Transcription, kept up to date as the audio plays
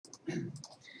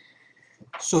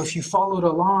So if you followed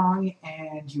along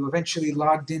and you eventually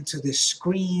logged into this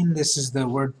screen, this is the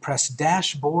WordPress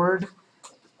dashboard.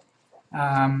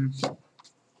 And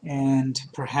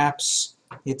perhaps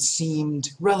it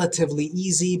seemed relatively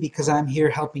easy because I'm here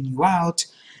helping you out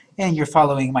and you're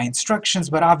following my instructions,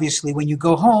 but obviously when you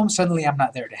go home, suddenly I'm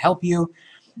not there to help you.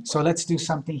 So let's do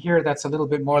something here that's a little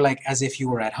bit more like as if you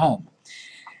were at home.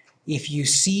 If you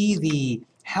see the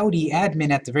Howdy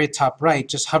Admin at the very top right,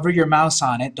 just hover your mouse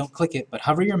on it, don't click it, but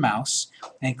hover your mouse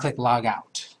and click Log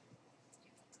Out.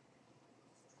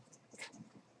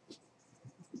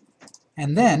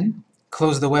 And then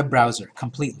close the web browser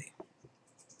completely.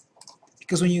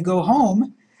 Because when you go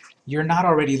home, you're not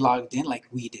already logged in like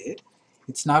we did.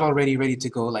 It's not already ready to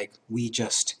go like we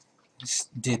just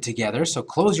did together. So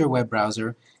close your web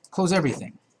browser, close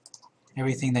everything.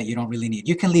 Everything that you don't really need.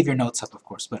 You can leave your notes up, of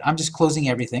course, but I'm just closing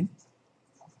everything.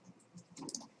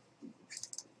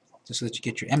 Just so that you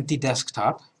get your empty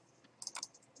desktop.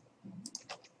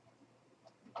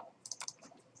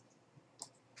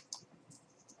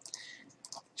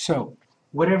 So,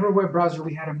 whatever web browser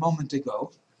we had a moment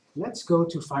ago, let's go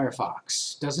to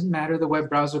Firefox. Doesn't matter the web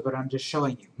browser, but I'm just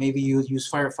showing you. Maybe you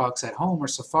use Firefox at home or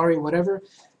Safari, whatever.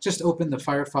 Just open the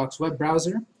Firefox web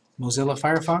browser, Mozilla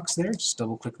Firefox there, just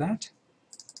double click that.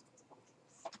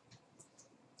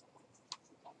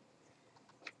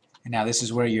 And now this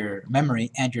is where your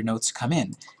memory and your notes come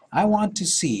in. I want to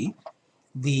see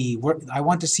the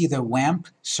WAMP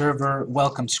server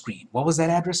welcome screen. What was that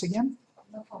address again?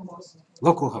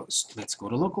 Localhost. Let's go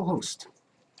to localhost.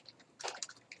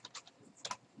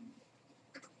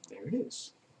 There it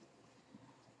is.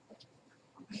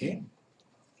 Okay,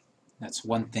 that's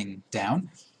one thing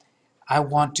down. I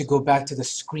want to go back to the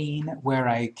screen where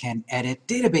I can edit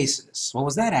databases. What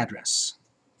was that address?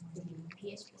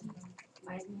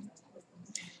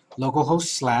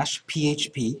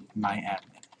 Localhost/php myadmin.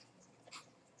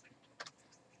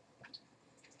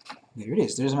 There it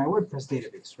is. There's my WordPress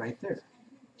database right there.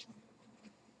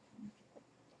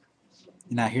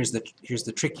 Now here's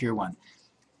the trickier one.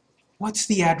 What's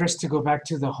the address to go back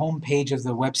to the home page of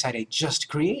the website I just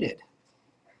created?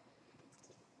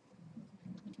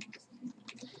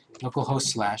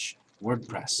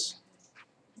 Localhost/WordPress.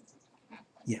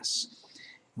 Yes.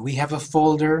 We have a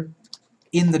folder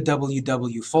in the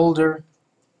www folder,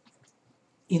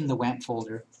 in the WAMP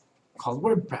folder, called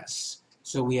WordPress.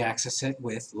 So we access it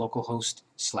with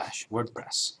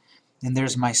localhost/WordPress. And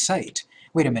there's my site.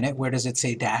 Wait a minute, where does it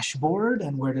say dashboard?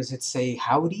 And where does it say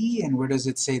howdy? And where does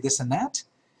it say this and that?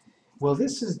 Well,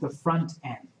 this is the front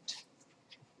end.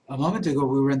 A moment ago,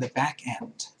 we were in the back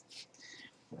end.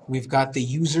 We've got the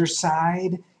user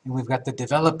side, and we've got the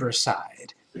developer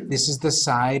side. This is the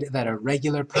side that a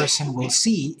regular person will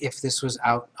see if this was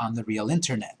out on the real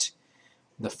internet.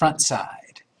 The front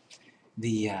side,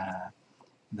 the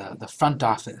front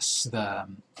office, the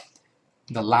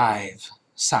live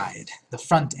side, the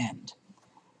front end.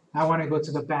 I want to go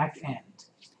to the back end.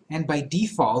 And by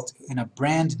default, in a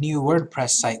brand new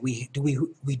WordPress site, we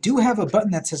do have a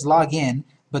button that says log in,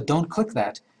 but don't click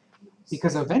that,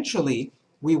 because eventually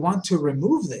we want to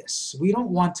remove this. We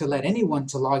don't want to let anyone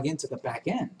to log into the back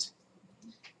end.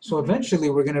 So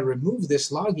eventually we're going to remove this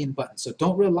login button. So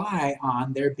don't rely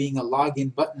on there being a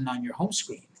login button on your home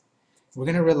screen. We're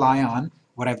going to rely on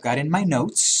what I've got in my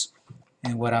notes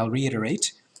and what I'll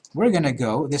reiterate. We're going to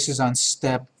go, this is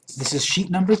sheet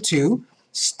number 2,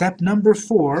 step number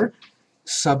 4,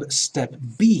 sub-step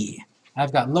B.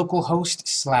 I've got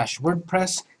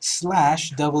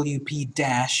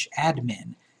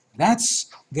localhost/WordPress/WP-admin. That's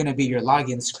going to be your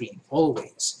login screen,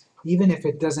 always. Even if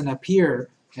it doesn't appear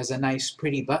as a nice,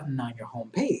 pretty button on your home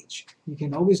page, you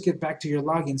can always get back to your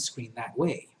login screen that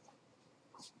way.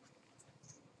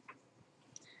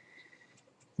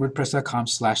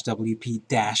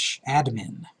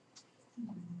 WordPress.com/WP-admin.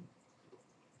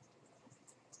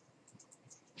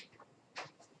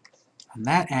 On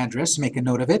that address, make a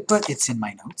note of it, but it's in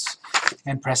my notes,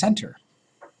 and press enter.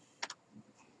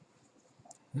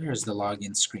 There's the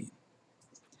login screen.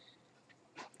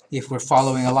 If we're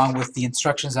following along with the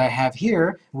instructions I have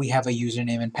here, we have a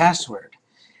username and password.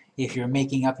 If you're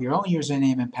making up your own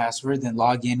username and password, then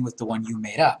log in with the one you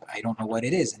made up. I don't know what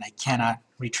it is, and I cannot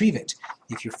retrieve it.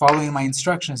 If you're following my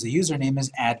instructions, the username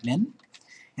is admin,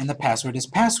 and the password is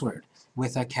password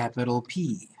with a capital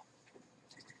P.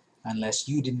 Unless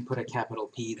you didn't put a capital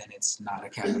P, then it's not a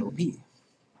capital P.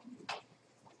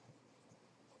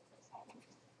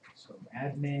 So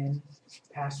admin,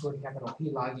 password, capital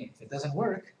P, login. If it doesn't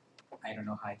work, I don't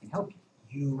know how I can help you.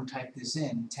 You typed this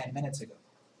in 10 minutes ago.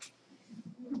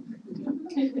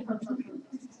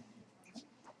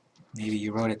 Maybe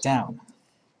you wrote it down.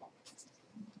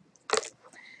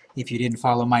 if you didn't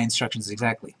follow my instructions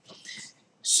exactly.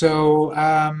 So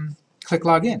click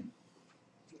Login.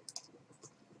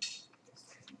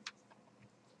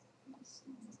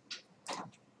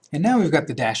 And now we've got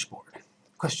the dashboard.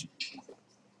 Question?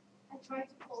 I tried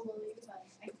to follow you, but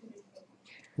I couldn't get it.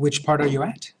 Which part are you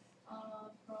at? I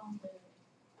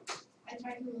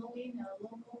tried to log in a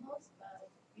local host, but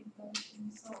it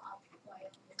doesn't show up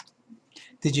while.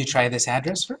 Did you try this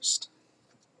address first?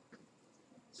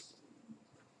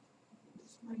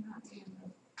 Might not be in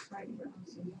the right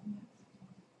browser.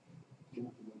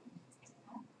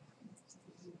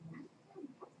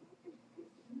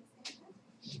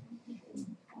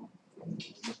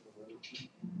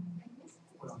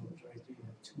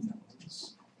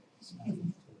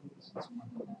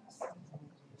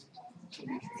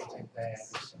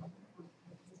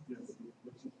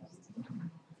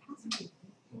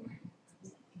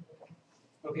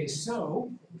 Okay,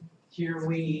 so here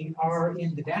we are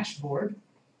in the dashboard,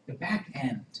 the back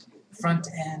end, front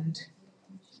end,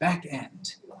 back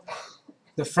end.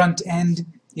 The front end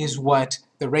is what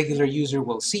the regular user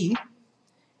will see,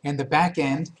 and the back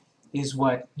end is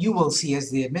what you will see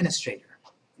as the administrator.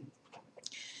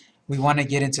 We want to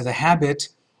get into the habit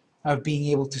of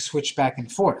being able to switch back and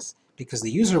forth, because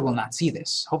the user will not see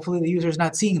this. Hopefully the user is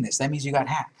not seeing this. That means you got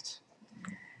hacked.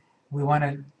 We want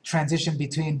to transition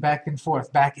between back and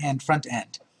forth, back end, front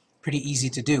end. Pretty easy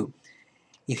to do.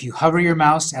 If you hover your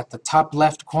mouse at the top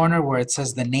left corner where it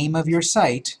says the name of your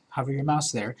site, hover your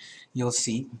mouse there, you'll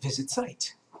see Visit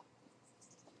Site.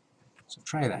 So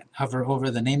try that. Hover over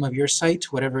the name of your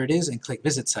site, whatever it is, and click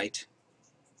Visit Site.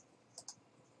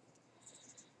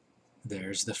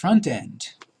 There's the front end,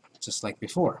 just like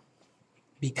before.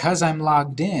 Because I'm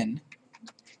logged in,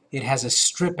 it has a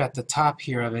strip at the top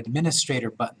here of administrator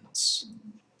buttons.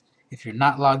 If you're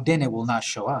not logged in, it will not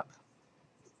show up.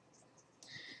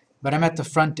 But I'm at the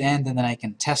front end, and then I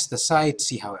can test the site,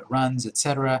 see how it runs,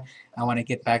 etc. I want to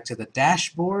get back to the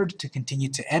dashboard to continue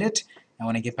to edit. I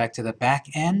want to get back to the back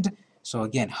end. So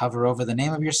again, hover over the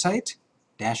name of your site,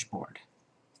 Dashboard.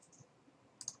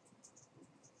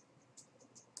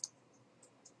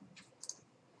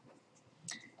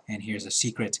 And here's a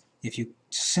secret. If you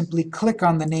simply click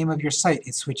on the name of your site,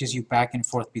 it switches you back and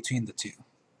forth between the two.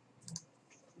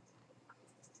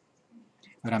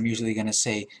 But I'm usually going to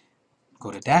say,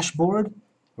 go to Dashboard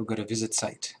or go to Visit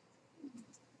Site.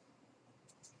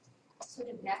 So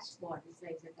the dashboard is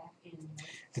like the back end.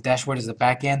 The dashboard is the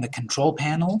back end, the control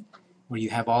panel, where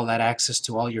you have all that access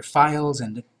to all your files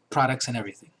and products and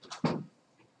everything.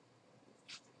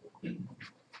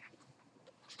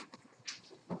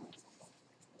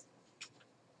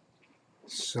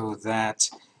 So that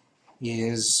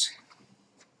is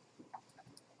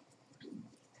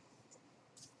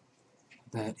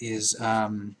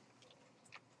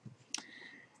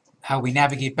how we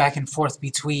navigate back and forth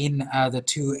between the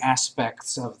two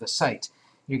aspects of the site.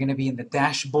 You're going to be in the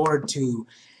dashboard to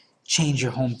change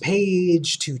your home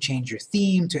page, to change your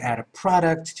theme, to add a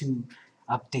product, to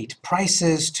update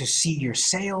prices, to see your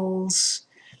sales,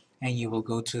 and you will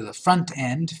go to the front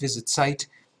end, Visit Site,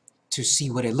 to see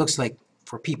what it looks like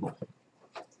for people.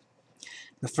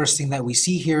 The first thing that we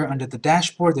see here under the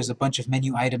dashboard, there's a bunch of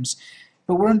menu items,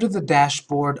 but we're under the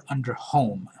dashboard under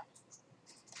Home.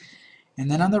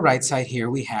 And then on the right side here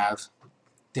we have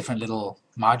different little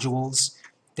modules.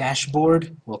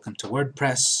 Dashboard, welcome to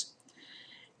WordPress.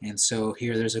 And so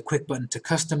here there's a quick button to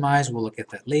customize, we'll look at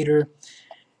that later.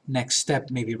 Next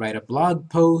step, maybe write a blog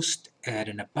post, add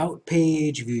an about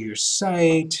page, view your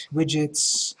site,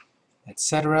 widgets,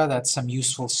 etc. That's some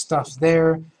useful stuff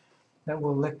there that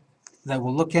we'll look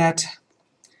at.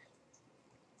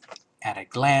 At a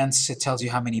glance, it tells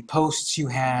you how many posts you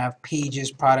have,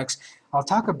 pages, products. I'll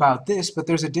talk about this, but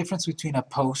there's a difference between a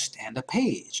post and a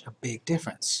page, a big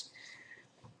difference.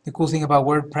 The cool thing about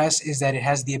WordPress is that it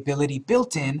has the ability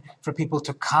built in for people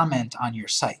to comment on your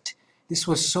site. This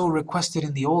was so requested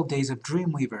in the old days of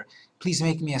Dreamweaver. Please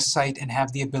make me a site and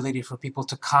have the ability for people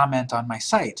to comment on my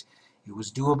site. It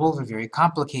was doable but very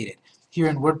complicated. Here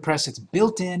in WordPress it's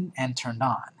built in and turned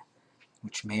on,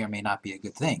 which may or may not be a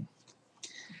good thing.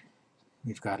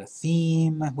 We've got a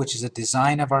theme, which is a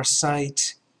design of our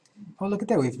site. Oh, look at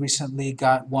that, we've recently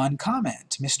got one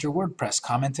comment. Mr. WordPress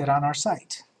commented on our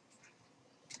site.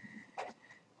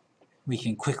 We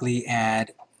can quickly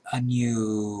add a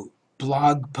new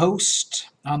blog post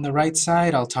on the right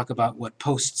side. I'll talk about what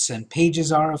posts and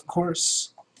pages are, of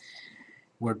course.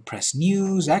 WordPress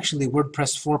news. Actually,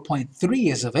 WordPress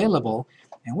 4.3 is available,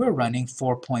 and we're running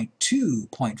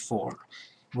 4.2.4.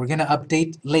 We're going to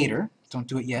update later. Don't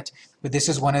do it yet. But this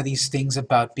is one of these things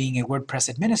about being a WordPress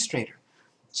administrator.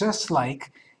 Just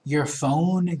like your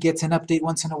phone gets an update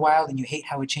once in a while and you hate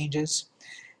how it changes,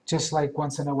 just like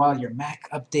once in a while your Mac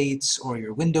updates or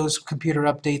your Windows computer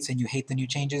updates and you hate the new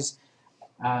changes,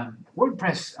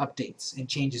 WordPress updates and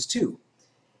changes too.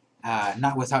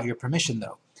 Not without your permission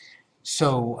though.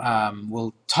 So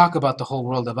we'll talk about the whole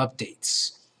world of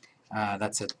updates.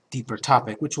 That's a deeper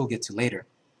topic, which we'll get to later.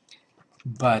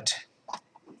 But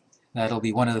that'll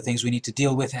be one of the things we need to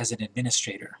deal with as an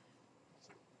administrator.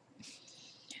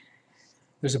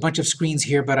 There's a bunch of screens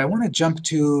here, but I want to jump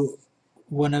to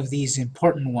one of these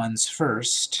important ones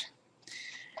first.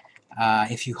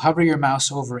 If you hover your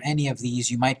mouse over any of these,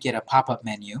 you might get a pop-up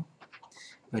menu.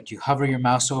 But you hover your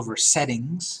mouse over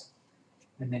Settings,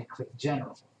 and then click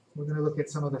General. We're going to look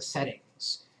at some of the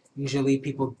settings. Usually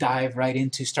people dive right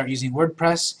into start using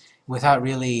WordPress without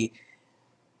really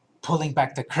pulling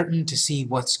back the curtain to see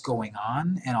what's going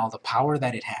on and all the power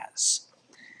that it has.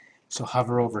 So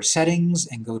hover over Settings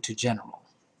and go to General.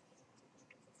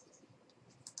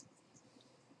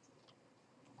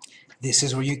 This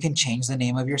is where you can change the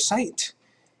name of your site.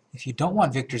 If you don't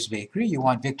want Victor's Bakery, you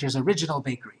want Victor's Original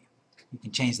Bakery. You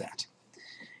can change that.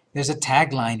 There's a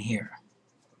tagline here.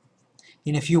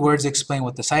 In a few words, explain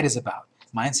what the site is about.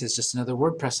 Mine says just another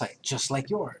WordPress site, just like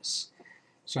yours.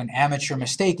 So an amateur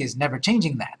mistake is never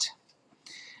changing that.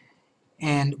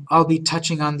 And I'll be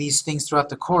touching on these things throughout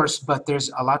the course, but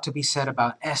there's a lot to be said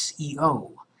about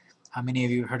SEO. How many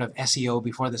of you heard of SEO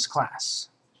before this class?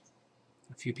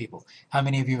 A few people. How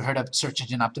many of you have heard of search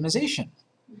engine optimization?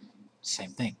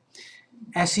 Same thing.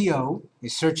 SEO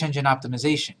is search engine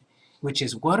optimization, which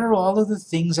is what are all of the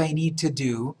things I need to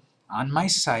do on my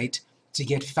site to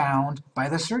get found by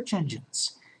the search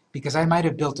engines. Because I might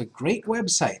have built a great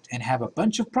website and have a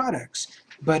bunch of products,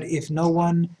 but if no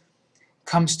one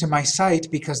comes to my site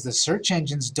because the search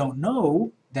engines don't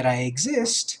know that I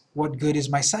exist, what good is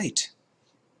my site?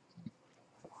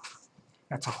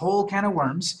 That's a whole can of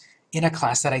worms in a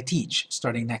class that I teach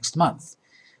starting next month.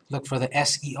 Look for the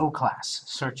SEO class,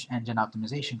 Search Engine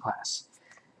Optimization class.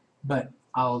 But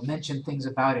I'll mention things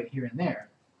about it here and there.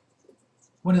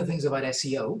 One of the things about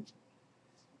SEO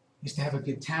is to have a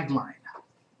good tagline.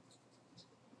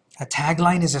 A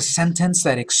tagline is a sentence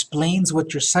that explains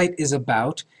what your site is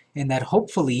about and that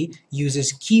hopefully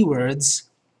uses keywords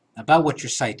about what your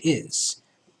site is.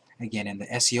 Again, in the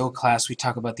SEO class we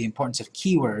talk about the importance of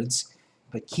keywords,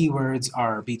 but keywords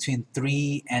are between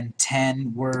 3 and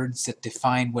 10 words that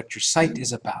define what your site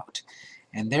is about.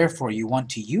 And therefore you want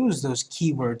to use those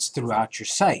keywords throughout your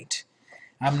site.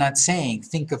 I'm not saying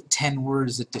think of 10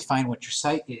 words that define what your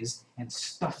site is and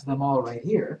stuff them all right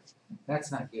here.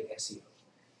 That's not good SEO.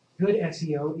 Good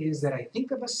SEO is that I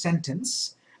think of a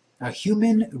sentence, a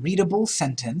human readable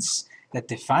sentence that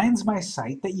defines my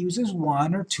site that uses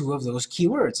 1 or 2 of those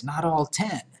keywords, not all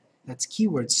 10. That's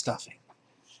keyword stuffing.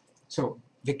 So,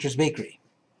 Victor's Bakery.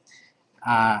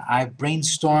 I've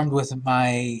brainstormed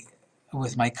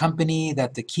with my company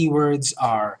that the keywords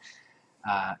are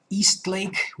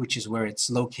Eastlake, which is where it's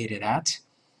located at,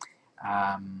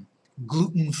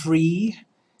 gluten-free,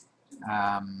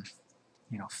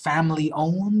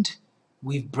 family-owned.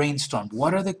 We've brainstormed.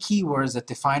 What are the keywords that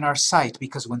define our site?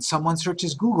 Because when someone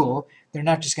searches Google, they're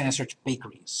not just going to search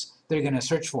bakeries. They're going to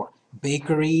search for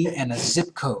bakery and a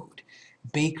zip code,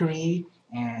 bakery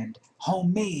and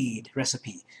homemade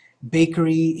recipe,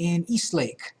 bakery in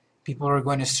Eastlake. People are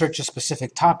going to search a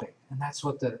specific topic, and that's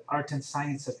what the art and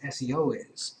science of SEO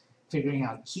is, figuring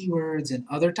out keywords and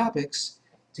other topics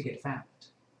to get found.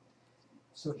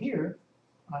 So here,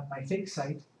 on my fake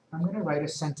site, I'm going to write a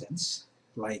sentence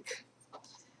like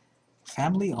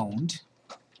family-owned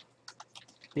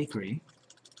bakery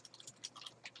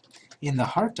in the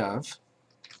heart of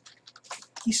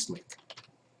Eastlake.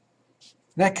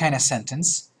 That kind of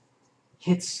sentence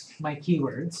hits my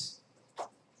keywords,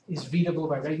 is readable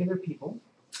by regular people.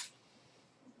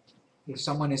 If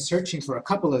someone is searching for a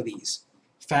couple of these,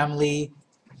 family,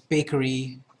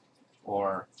 bakery,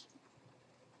 or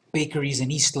bakeries in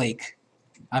Eastlake,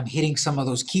 I'm hitting some of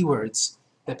those keywords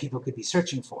that people could be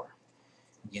searching for.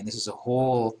 Again, this is a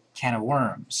whole can of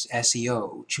worms,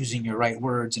 SEO, choosing your right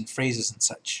words and phrases and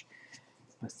such.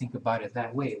 But think about it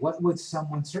that way. What would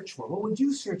someone search for? What would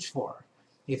you search for?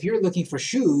 If you're looking for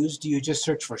shoes, do you just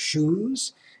search for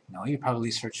shoes? No, you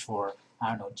probably search for, I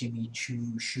don't know, Jimmy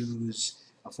Choo shoes,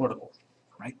 affordable,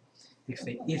 right? If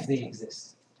they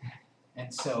exist.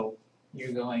 And so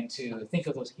you're going to think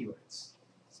of those keywords.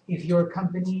 If your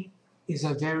company is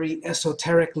a very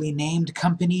esoterically named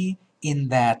company in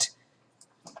that,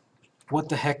 what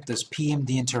the heck does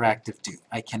PMD Interactive do?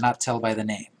 I cannot tell by the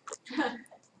name.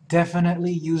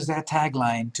 Definitely use that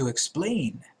tagline to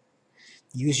explain.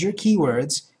 Use your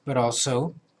keywords, but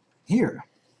also here.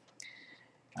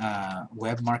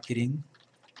 Web marketing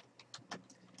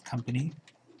company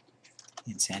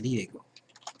in San Diego.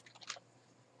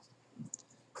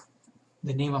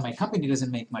 The name of my company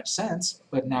doesn't make much sense,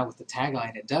 but now with the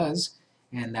tagline it does,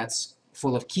 and that's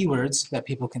full of keywords that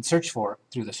people can search for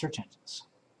through the search engines.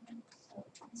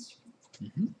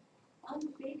 Mm-hmm. On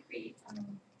the bakery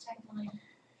tagline,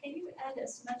 can you add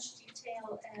as much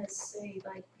detail as, say,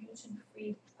 like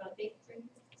gluten-free bakery?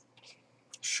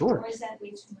 Sure. Or is that way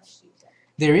too much detail?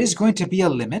 There is going to be a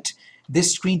limit.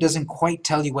 This screen doesn't quite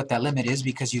tell you what that limit is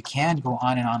because you can go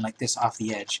on and on like this off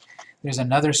the edge. There's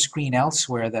another screen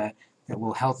elsewhere that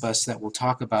will help us, that we'll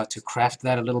talk about to craft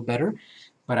that a little better.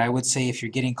 But I would say if you're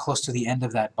getting close to the end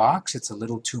of that box, it's a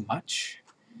little too much.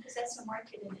 Because that's a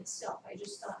market in itself. I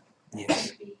just thought that Yes.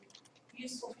 would be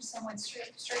useful for someone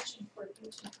searching for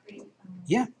gluten-free.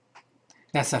 Yeah.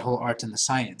 That's that whole art and the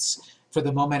science. For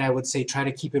the moment, I would say try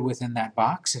to keep it within that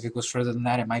box. If it goes further than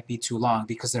that, it might be too long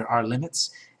because there are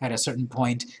limits. At a certain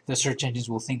point, the search engines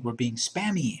will think we're being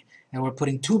spammy and we're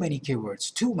putting too many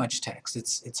keywords, too much text.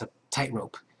 It's a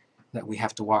tightrope that we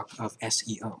have to walk of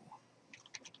SEO.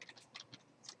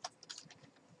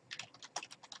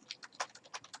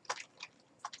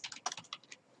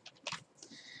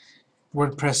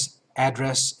 WordPress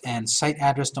address and site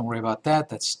address, don't worry about that.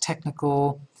 That's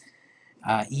technical.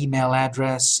 Email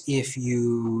address, if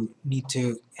you need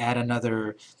to add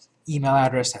another email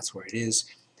address, that's where it is.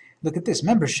 Look at this,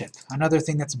 membership, another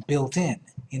thing that's built in.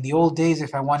 In the old days,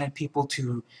 if I wanted people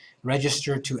to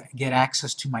register to get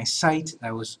access to my site,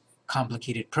 that was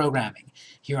complicated programming.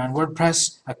 Here on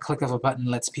WordPress, a click of a button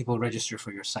lets people register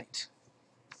for your site.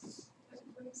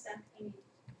 What exactly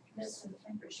does the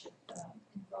membership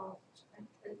involve?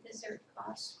 Is there a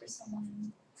cost for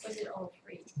someone? Or is it all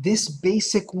free? This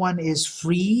basic one is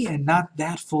free and not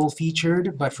that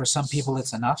full-featured, but for some people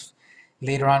it's enough.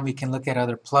 Later on we can look at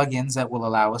other plugins that will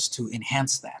allow us to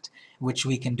enhance that, which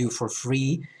we can do for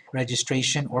free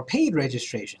registration or paid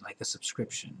registration, like a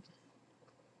subscription.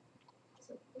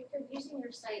 So if you're using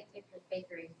your site, if your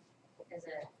bakery, as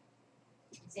an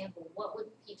example, what would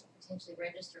people potentially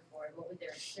register for, and what would their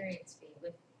experience be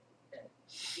with the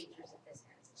features that this has?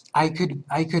 I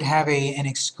could have an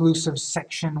exclusive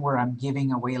section where I'm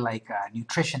giving away like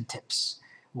nutrition tips.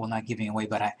 Well, not giving away,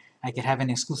 but I could have an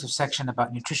exclusive section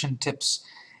about nutrition tips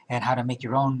and how to make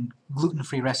your own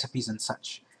gluten-free recipes and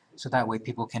such. So that way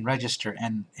people can register,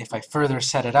 and if I further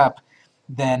set it up,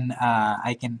 then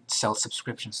I can sell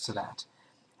subscriptions to that.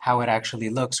 How it actually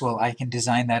looks, well, I can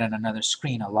design that on another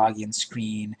screen, a login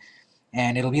screen,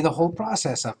 and it'll be the whole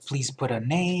process of please put a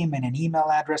name and an email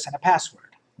address and a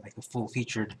password, like a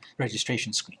full-featured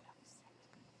registration screen.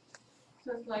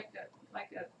 So it's like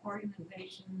an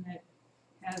organization that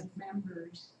has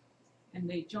members, and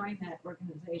they join that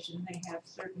organization, they have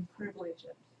certain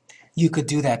privileges. You could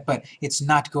do that, but it's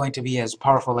not going to be as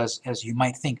powerful as you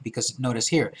might think, because notice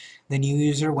here, the new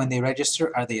user, when they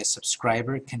register, are they a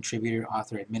subscriber, contributor,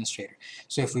 author, administrator?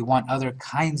 So if we want other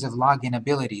kinds of login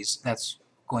abilities, that's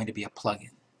going to be a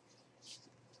plugin.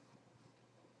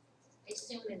 I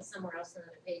assume in somewhere else on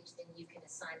the page, then you can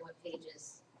assign what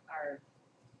pages are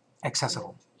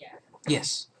Accessible. Yeah.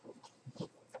 Yes.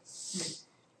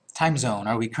 Time zone.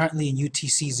 Are we currently in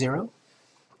UTC 0?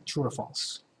 True or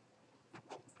false?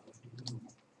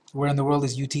 Where in the world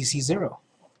is UTC 0?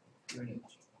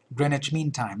 Greenwich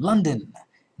Mean Time. London.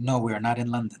 No, we are not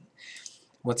in London.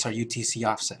 What's our UTC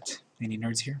offset? Any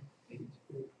nerds here?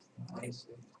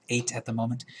 8 at the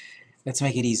moment. Let's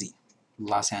make it easy.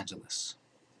 Los Angeles.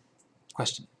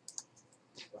 Question?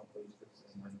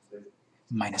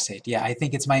 -8. Yeah, I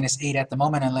think it's -8 at the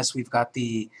moment, unless we've got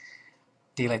the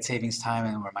daylight savings time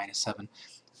and we're -7.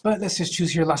 But let's just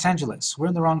choose here Los Angeles. We're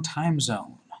in the wrong time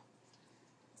zone.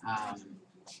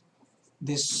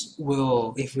 This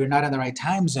will, if we're not in the right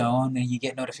time zone and you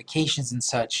get notifications and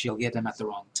such, you'll get them at the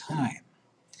wrong time.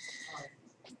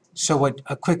 So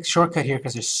a quick shortcut here,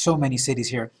 because there's so many cities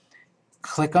here,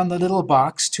 click on the little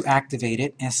box to activate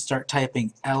it and start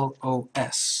typing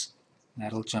LOS.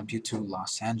 That'll jump you to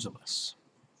Los Angeles.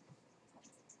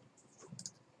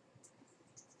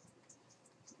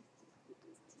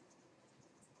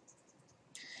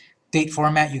 Date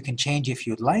format you can change if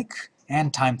you'd like,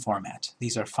 and time format.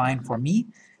 These are fine for me,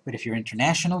 but if you're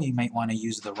international, you might want to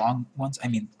use the wrong ones, I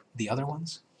mean the other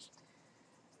ones.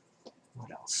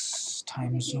 What else?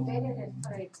 Time It'd be better zone.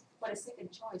 than for a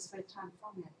second choice for the time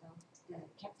format though, the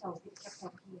capital P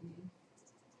and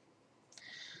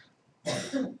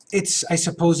A. It's, I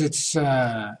suppose it's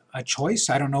a choice.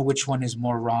 I don't know which one is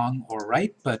more wrong or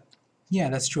right, but yeah,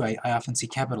 that's true. I often see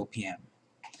capital PM.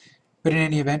 But in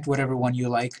any event, whatever one you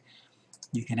like,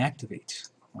 you can activate.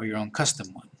 or your own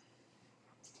custom one.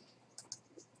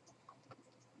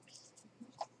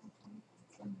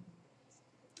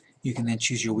 You can then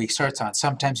choose your week starts on.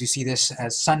 Sometimes you see this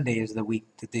as Sunday is the week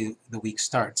that the week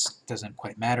starts. Doesn't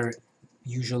quite matter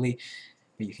usually,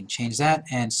 but you can change that.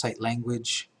 And site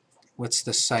language. What's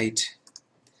the site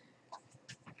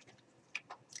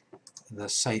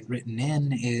written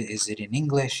in? Is it in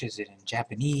English? Is it in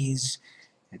Japanese?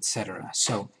 Etc.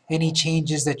 So any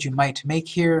changes that you might make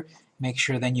here, make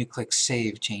sure then you click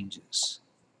Save Changes.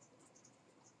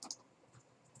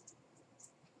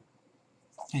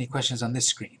 Any questions on this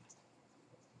screen?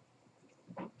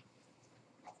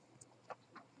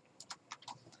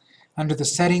 Under the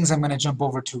settings, I'm going to jump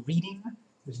over to reading.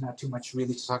 There's not too much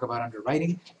really to talk about under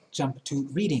writing. Jump to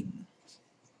reading.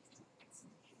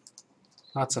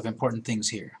 Lots of important things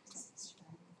here.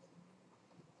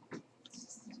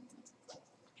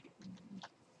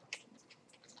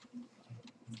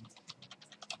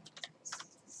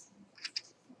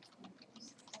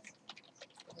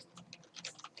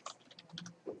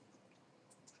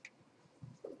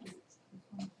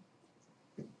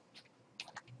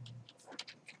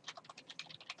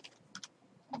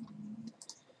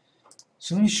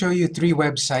 So let me show you 3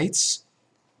 websites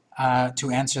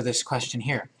to answer this question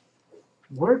here.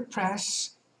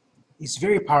 WordPress is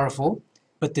very powerful,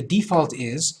 but the default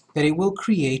is that it will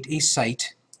create a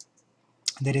site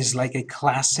that is like a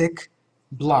classic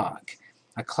blog.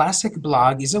 A classic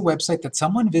blog is a website that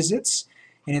someone visits,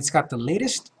 and it's got the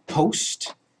latest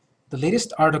post, the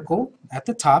latest article at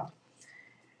the top,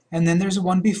 and then there's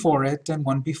one before it and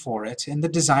one before it, and the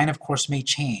design of course may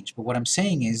change, but what I'm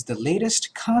saying is the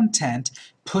latest content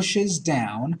pushes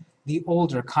down the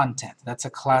older content. That's a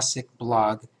classic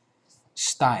blog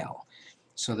style.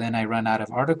 So then I run out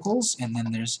of articles, and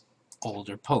then there's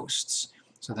older posts.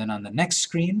 So then on the next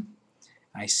screen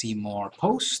I see more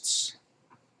posts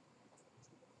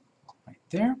right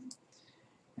there,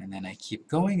 and then I keep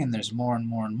going and there's more and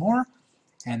more and more,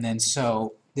 and then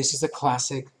so this is a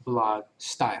classic blog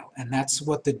style, and that's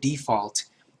what the default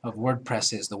of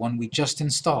WordPress is. The one we just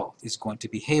installed is going to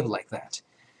behave like that.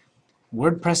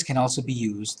 WordPress can also be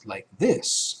used like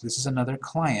this. This is another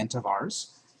client of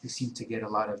ours. We seem to get a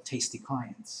lot of tasty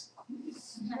clients.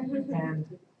 And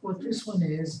what this one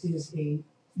is a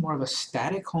more of a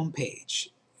static home page.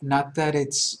 Not that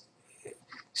it's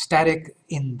static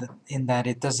in that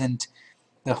it doesn't,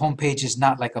 the home page is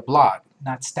not like a blog.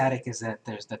 Not static is that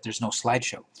there's no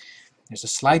slideshow. There's a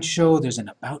slideshow, there's an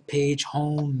about page,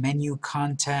 home, menu,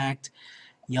 contact,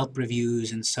 Yelp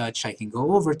reviews and such. I can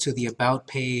go over to the about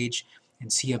page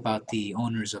and see about the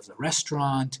owners of the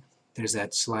restaurant. There's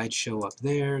that slideshow up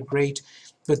there, great.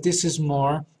 But this is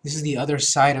the other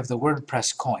side of the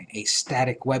WordPress coin, a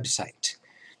static website.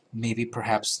 Maybe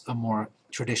perhaps a more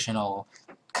traditional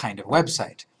kind of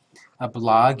website. A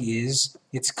blog is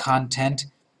its content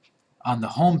on the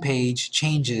home page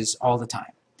changes all the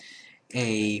time.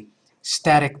 A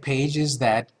static page is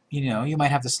that, you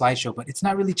might have the slideshow, but it's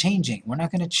not really changing. We're not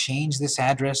going to change this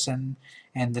address and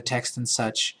the text and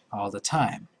such all the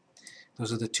time.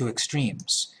 Those are the 2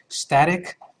 extremes,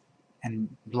 static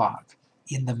and blog.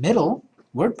 In the middle,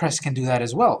 WordPress can do that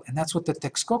as well, and that's what the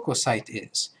Texcoco site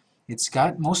is. It's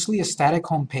got mostly a static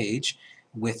home page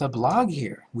with a blog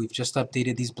here. We've just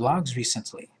updated these blogs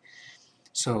recently.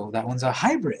 So that one's a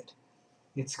hybrid.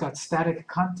 It's got static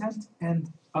content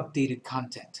and updated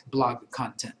content, blog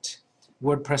content.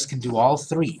 WordPress can do all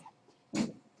 3.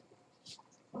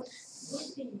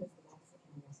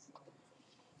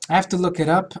 I have to look it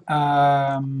up.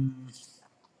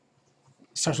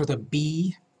 Starts with a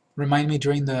B. Remind me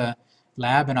during the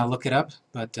lab and I'll look it up,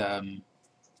 but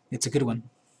it's a good one.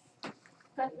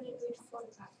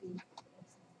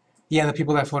 Yeah, the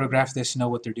people that photograph this know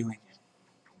what they're doing.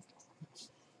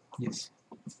 Yes.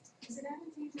 Is it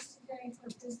advantageous today for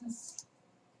business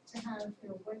to have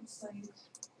their website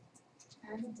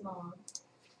and a blog?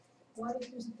 What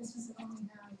if there's a business that only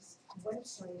has a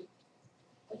website,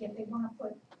 but if they want to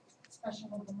put special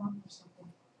of the month or something?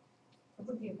 There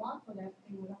would be a blog for that,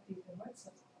 they would update their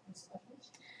website and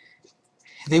specials.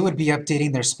 They would be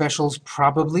updating their specials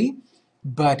probably,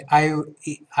 but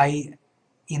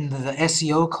in the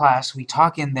SEO class we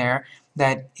talk in there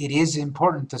that it is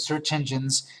important. The search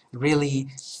engines really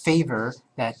favor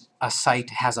that a site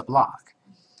has a blog.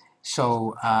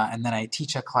 So, and then I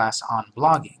teach a class on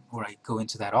blogging where I go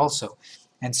into that also.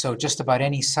 And so just about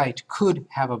any site could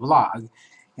have a blog,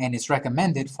 and it's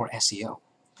recommended for SEO.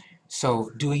 So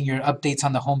doing your updates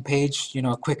on the home page,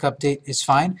 a quick update is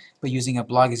fine, but using a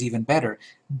blog is even better.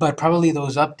 But probably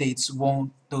those updates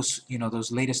won't, those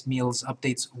latest meals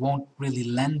updates won't really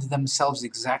lend themselves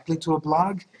exactly to a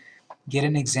blog. get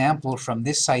an example from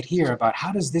this site here about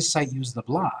how does this site use the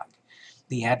blog.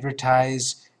 They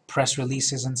advertise press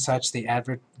releases and such.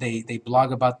 They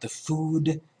blog about the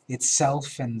food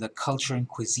itself and the culture and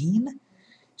cuisine.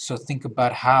 So think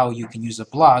about how you can use a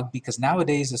blog, because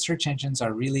nowadays the search engines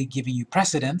are really giving you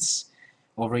precedence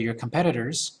over your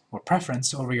competitors, or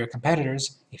preference over your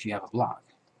competitors, if you have a blog.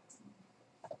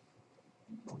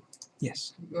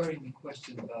 Yes? Regarding the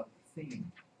question about the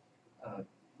theme,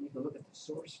 you can look at the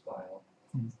source file,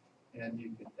 and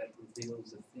that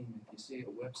reveals the theme. If you see a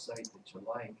website that you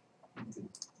like, you can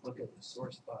look at the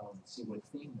source file and see what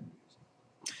theme they're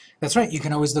using. That's right, you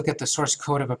can always look at the source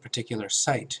code of a particular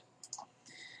site.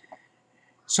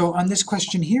 So on this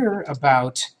question here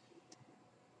about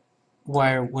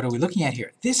what are we looking at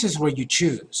here? This is where you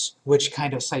choose which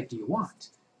kind of site do you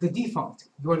want. The default,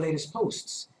 your latest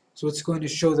posts. So it's going to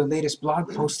show the latest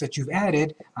blog posts that you've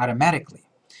added automatically.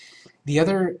 The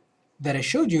other that I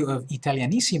showed you of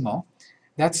Italianissimo,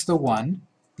 that's the one,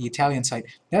 the Italian site,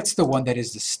 that's the one that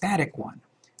is the static one.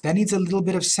 That needs a little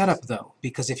bit of setup though,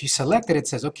 because if you select it, it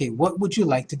says, okay, what would you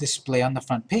like to display on the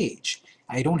front page?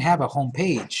 I don't have a home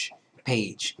page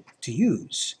to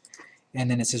use. And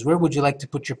then it says, where would you like to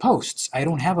put your posts? I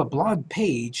don't have a blog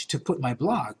page to put my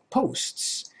blog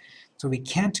posts. So we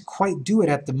can't quite do it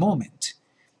at the moment.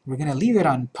 We're going to leave it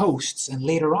on posts, and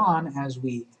later on, as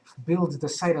we build the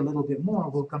site a little bit more,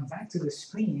 we'll come back to the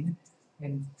screen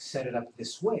and set it up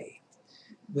this way.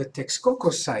 The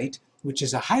Texcoco site, which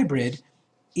is a hybrid,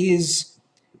 is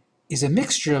a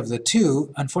mixture of the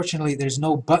two. Unfortunately, there's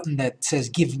no button that says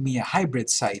give me a hybrid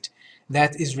site.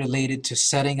 That is related to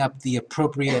setting up the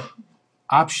appropriate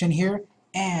option here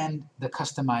and the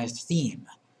customized theme.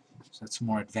 So that's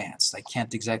more advanced. I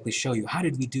can't exactly show you how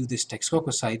did we do this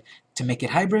Texcoco site to make it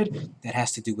hybrid. That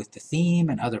has to do with the theme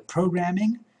and other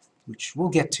programming, which we'll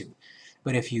get to.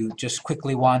 But if you just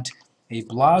quickly want a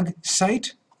blog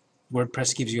site,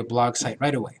 WordPress gives you a blog site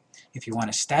right away. If you want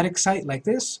a static site like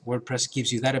this, WordPress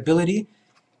gives you that ability.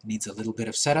 It needs a little bit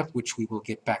of setup, which we will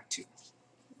get back to.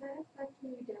 Does that affect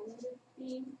when you download a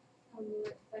theme? Will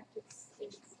it affect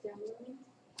its downloading?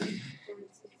 Or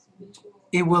its visual?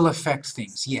 It will affect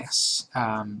things, yes.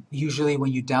 Usually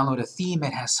when you download a theme,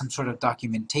 it has some sort of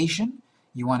documentation.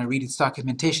 You want to read its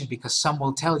documentation because some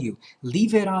will tell you,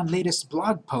 leave it on latest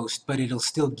blog post, but it'll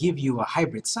still give you a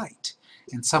hybrid site.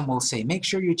 And some will say, make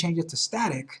sure you change it to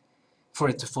static for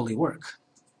it to fully work.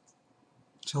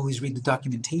 So always read the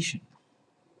documentation.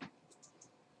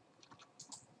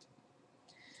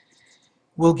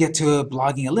 We'll get to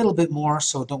blogging a little bit more,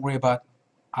 so don't worry about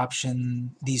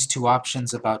these two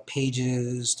options about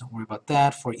pages. Don't worry about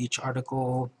that for each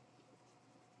article.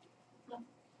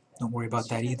 Don't worry about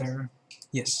that either.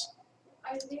 Yes?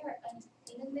 Are there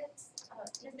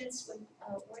limits with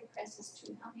WordPress as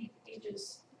to how many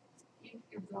pages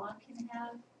your blog can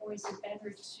have, or is it better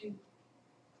to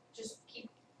just keep,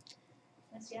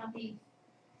 let's see, how many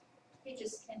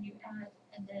pages can you add,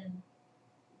 and then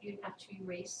you'd have to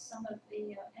erase some of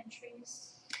the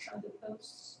entries, some of the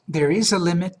posts? There is a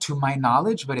limit to my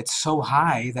knowledge, but it's so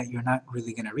high that you're not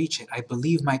really going to reach it. I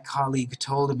believe my colleague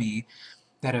told me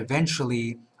that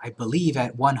eventually, I believe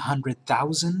at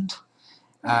 100,000,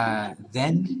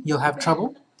 then you'll have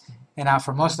trouble. And now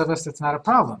for most of us, that's not a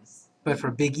problem. But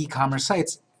for big e-commerce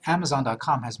sites,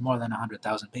 Amazon.com has more than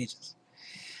 100,000 pages.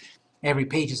 Every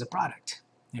page is a product.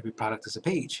 Every product is a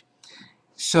page.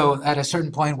 So at a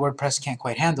certain point, WordPress can't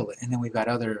quite handle it, and then we've got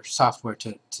other software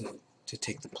to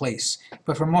take the place.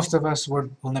 But for most of us, we'll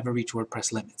never reach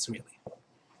WordPress limits, really.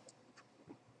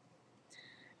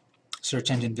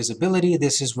 Search engine visibility,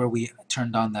 this is where we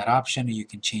turned on that option, and you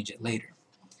can change it later.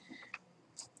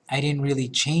 I didn't really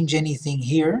change anything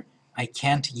here. I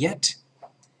can't yet,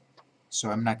 so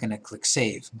I'm not going to click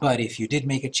Save. But if you did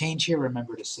make a change here,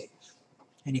 remember to save.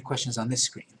 Any questions on this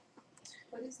screen?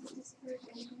 What is the discourage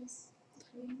engines?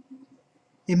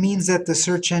 It means that the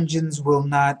search engines will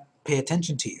not pay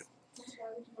attention to you. Why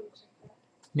would you want to check that?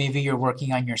 Maybe you're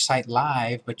working on your site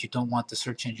live, but you don't want the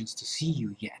search engines to see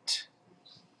you yet.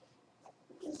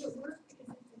 Does it work?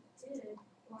 Because if it did,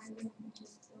 why wouldn't you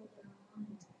just build it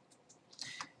online?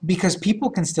 Because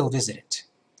people can still visit it.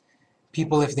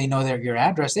 People, if they know your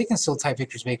address, they can still type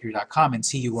victorsbakery.com and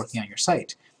see you working on your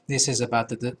site. This is about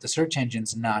the search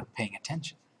engines not paying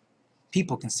attention.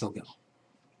 People can still go.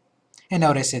 And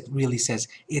notice it really says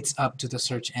it's up to the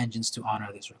search engines to honor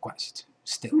this request.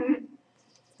 Still.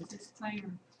 The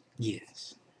disclaimer.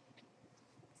 Yes.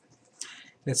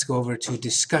 Let's go over to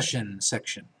discussion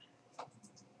section.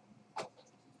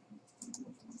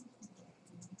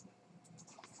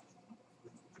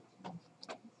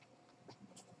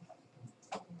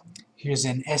 Here's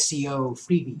an SEO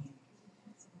freebie.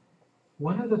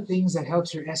 One of the things that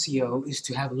helps your SEO is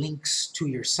to have links to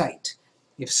your site.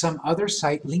 If some other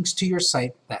site links to your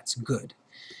site, that's good.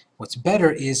 What's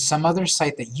better is some other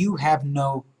site that you have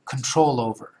no control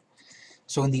over.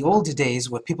 So in the old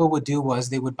days, what people would do was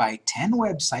they would buy 10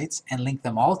 websites and link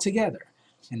them all together.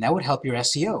 And that would help your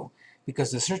SEO,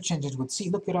 because the search engines would see,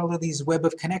 look at all of these web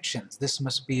of connections. This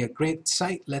must be a great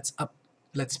site. Let's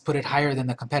put it higher than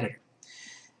the competitor.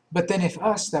 But then if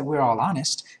us, that we're all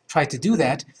honest, try to do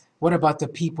that, what about the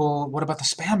people, what about the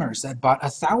spammers that bought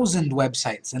 1,000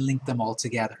 websites and linked them all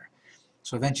together?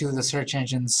 So eventually the search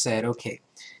engines said, okay,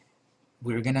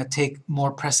 we're going to take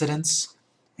more precedence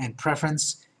and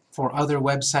preference for other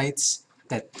websites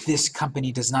that this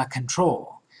company does not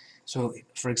control. So,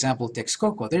 for example,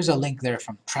 Texcoco, there's a link there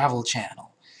from Travel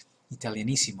Channel,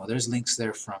 Italianissimo. There's links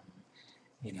there from,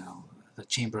 you know, the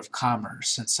Chamber of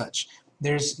Commerce and such.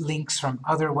 There's links from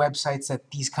other websites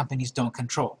that these companies don't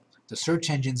control. The search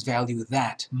engines value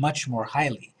that much more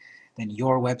highly than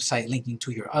your website linking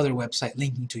to your other website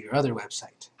linking to your other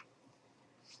website.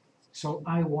 So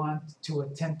I want to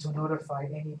attempt to notify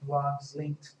any blogs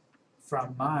linked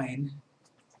from mine.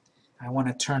 I want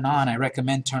to turn on, I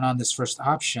recommend turn on this first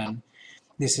option.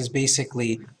 This is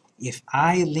basically, if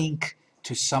I link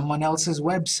to someone else's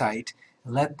website,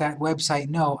 let that website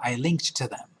know I linked to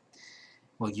them.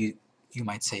 Well, you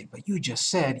might say, but you just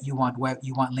said you want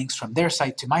links from their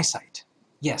site to my site.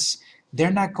 Yes,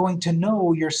 they're not going to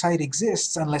know your site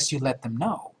exists unless you let them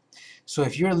know. So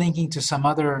if you're linking to some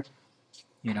other,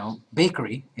 you know,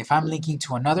 bakery, if I'm linking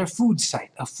to another food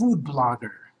site, a food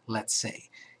blogger, let's say,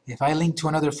 if I link to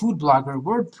another food blogger,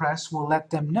 WordPress will let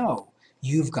them know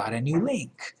you've got a new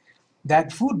link.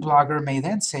 That food blogger may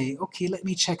then say, okay, let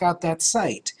me check out that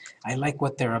site. I like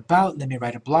what they're about. Let me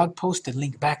write a blog post and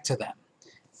link back to them.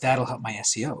 That'll help my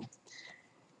SEO.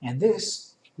 And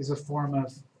this is a form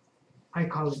of, I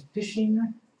call it phishing,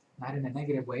 not in a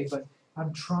negative way, but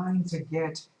I'm trying to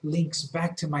get links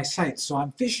back to my site. So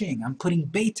I'm phishing, I'm putting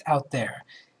bait out there.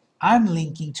 I'm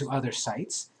linking to other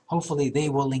sites. Hopefully they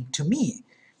will link to me.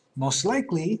 Most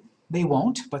likely they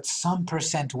won't, but some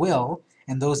percent will,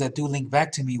 and those that do link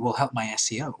back to me will help my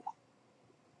SEO.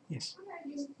 Yes? How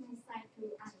do I link my site to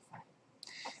other site?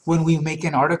 When we make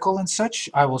an article and such,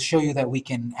 I will show you that we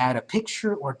can add a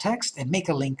picture or text and make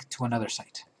a link to another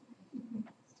site.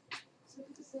 So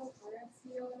does it help our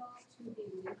SEO at all to be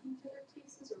linking to their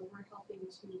cases, or we're helping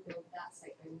to build that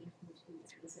site by linking to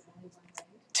them? Is it only one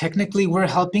way? Technically, we're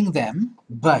helping them,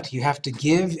 but you have to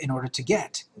give in order to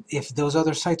get. If those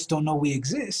other sites don't know we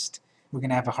exist, we're going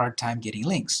to have a hard time getting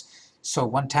links. So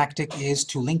one tactic is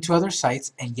to link to other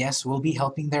sites, and yes, we'll be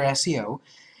helping their SEO,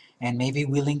 and maybe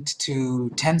we linked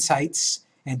to 10 sites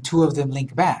and 2 of them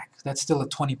link back. That's still a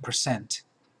 20%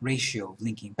 ratio of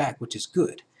linking back, which is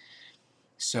good.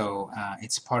 So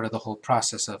it's part of the whole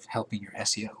process of helping your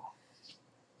SEO.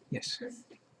 Yes?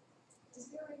 Is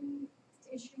there any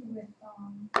issue with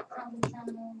travel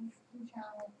channel, food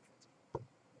channel,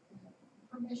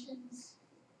 permissions,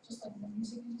 just like in the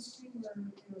music industry where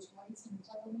there's rights and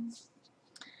entitlements?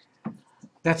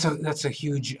 That's a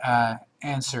huge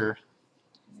answer.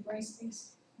 The gray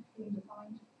space being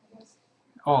defined, I guess?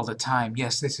 All the time.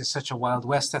 Yes, this is such a wild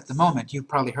west at the moment. You've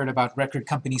probably heard about record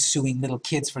companies suing little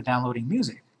kids for downloading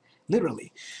music,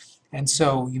 literally. And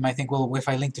so you might think, well, if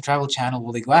I link to Travel Channel,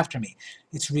 will they go after me?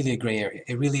 It's really a gray area.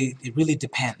 It really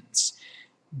depends.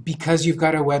 Because you've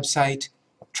got a website,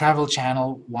 Travel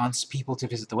Channel wants people to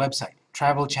visit the website.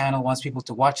 Travel Channel wants people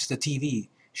to watch the TV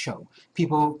show.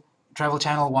 Travel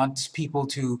Channel wants people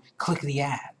to click the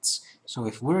ads. So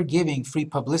if we're giving free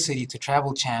publicity to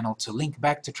Travel Channel to link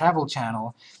back to Travel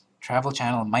Channel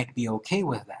might be okay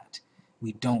with that.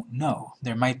 We don't know.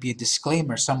 There might be a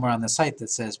disclaimer somewhere on the site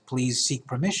that says, please seek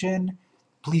permission,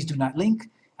 please do not link.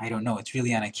 I don't know. It's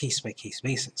really on a case-by-case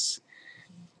basis.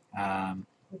 Would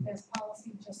best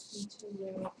policy just be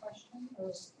to question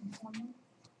or inform them?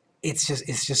 It's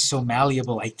just so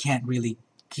malleable. I can't really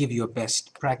give you a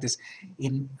best practice.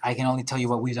 I can only tell you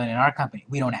what we've done in our company.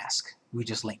 We don't ask. We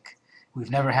just link.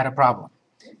 We've never had a problem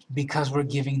because we're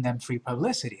giving them free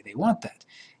publicity. They want that.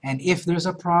 And if there's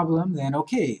a problem, then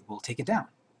okay, we'll take it down.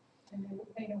 And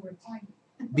they know where to find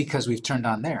it. Because we've turned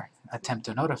on their attempt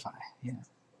to notify.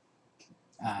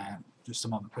 Yeah. Just a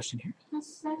moment. Question here. The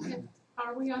second,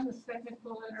 are we on the second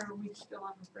bullet or are we still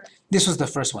on the first? This was the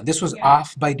first one. This was Yeah.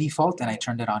 off by default, and I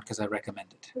turned it on because I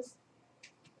recommended it.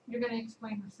 You're going to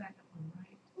explain the second one,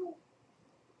 right?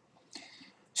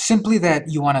 Simply that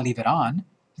you want to leave it on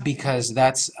because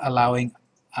that's allowing,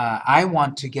 I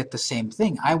want to get the same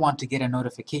thing. I want to get a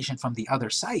notification from the other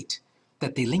site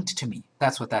that they linked to me.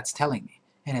 That's what that's telling me.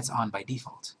 And it's on by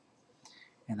default.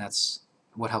 And that's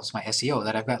what helps my SEO,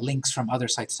 that I've got links from other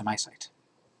sites to my site.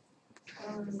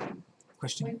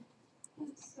 Question?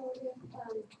 So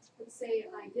if, let's say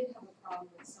I did have a problem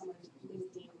with someone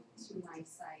linking to my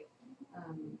site,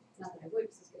 not that I would,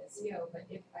 because it's good SEO, but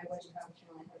if I was your Travel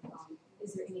Channel and I had a problem,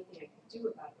 is there anything I could do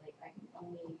about it? Like, I can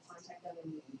only contact them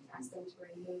and ask them to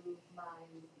remove my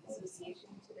association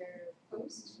to their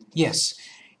post? Yes.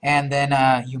 And then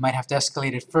you might have to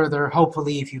escalate it further.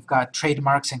 Hopefully, if you've got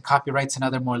trademarks and copyrights and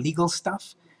other more legal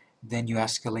stuff, then you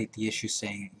escalate the issue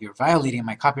saying, you're violating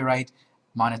my copyright,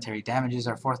 monetary damages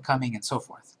are forthcoming, and so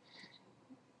forth.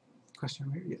 Question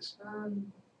over here? Yes.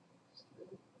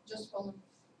 Just follow,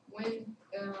 when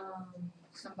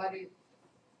somebody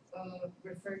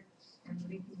referred and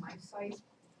linked to my site,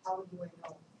 how do I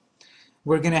know?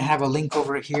 We're going to have a link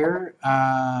over here.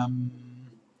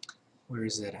 Where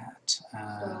is it at?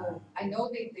 So I know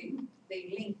they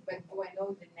link, but do I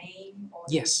know the name or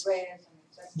Yes. the address and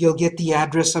such? You'll get the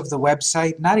address of the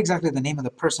website, not exactly the name of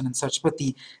the person and such, but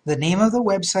the name of the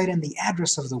website and the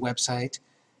address of the website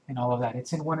and all of that.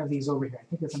 It's in one of these over here. I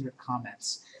think it's under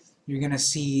comments. You're gonna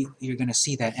see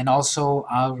that, and also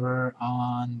over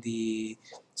on the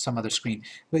some other screen.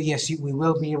 But yes, we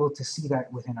will be able to see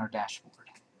that within our dashboard.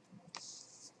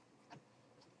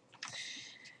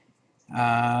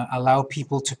 Allow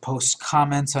people to post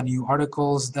comments on new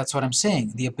articles. That's what I'm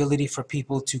saying. The ability for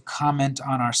people to comment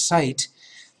on our site.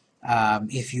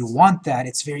 If you want that,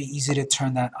 it's very easy to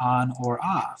turn that on or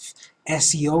off.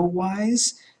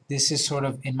 SEO-wise, this is sort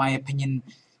of, in my opinion,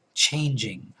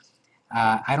 changing.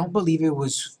 I don't believe it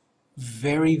was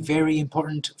very, very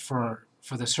important for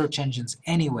the search engines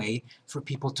anyway for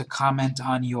people to comment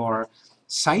on your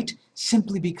site,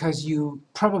 simply because you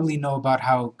probably know about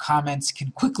how comments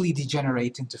can quickly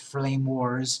degenerate into flame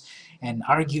wars and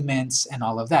arguments and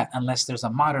all of that, unless there's a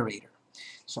moderator.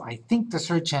 So I think the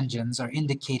search engines are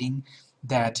indicating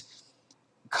that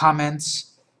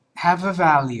comments have a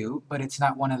value, but it's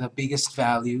not one of the biggest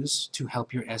values to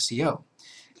help your SEO.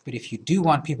 But if you do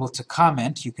want people to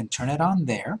comment, you can turn it on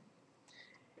there.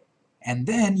 And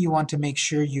then you want to make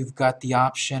sure you've got the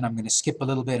option, I'm going to skip a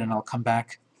little bit and I'll come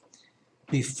back.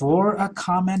 Before a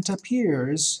comment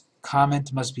appears,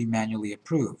 comment must be manually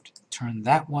approved. Turn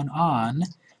that one on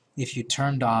if you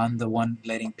turned on the one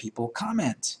letting people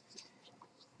comment.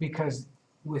 Because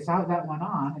without that one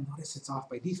on, and notice it's off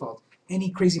by default, any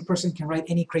crazy person can write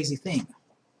any crazy thing.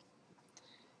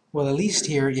 Well, at least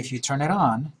here, if you turn it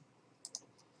on,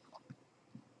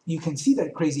 you can see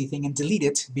that crazy thing and delete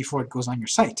it before it goes on your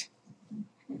site.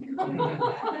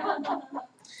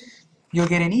 You'll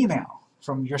get an email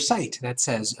from your site that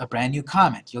says a brand new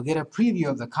comment. You'll get a preview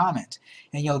of the comment,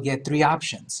 and you'll get 3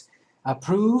 options: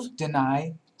 approve,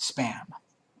 deny, spam.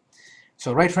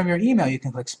 So right from your email, you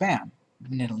can click spam,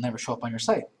 and it'll never show up on your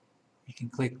site. You can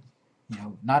click,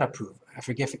 not approve. I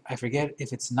forget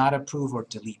if it's not approve or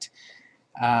delete.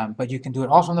 But you can do it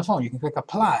all from the phone. You can click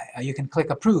apply. You can click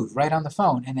approve right on the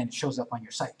phone, and then it shows up on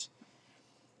your site.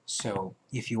 So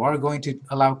if you are going to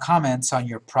allow comments on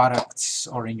your products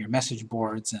or in your message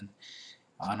boards and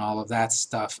on all of that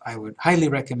stuff, I would highly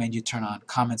recommend you turn on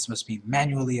comments must be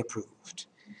manually approved.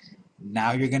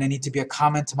 Now you're going to need to be a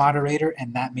comment moderator,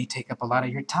 and that may take up a lot of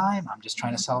your time. I'm just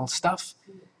trying to sell stuff,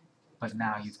 but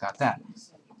now you've got that.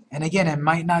 And again, it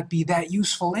might not be that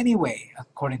useful anyway,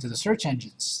 according to the search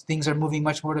engines. Things are moving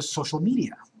much more to social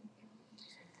media.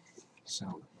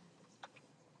 So,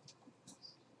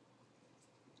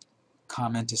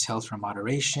 comment is held for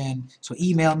moderation. So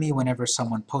email me whenever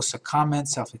someone posts a comment,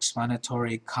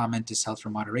 self-explanatory, comment is held for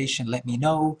moderation. Let me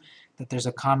know that there's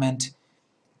a comment.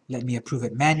 Let me approve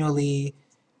it manually.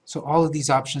 So all of these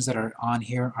options that are on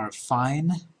here are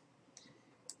fine.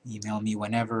 Email me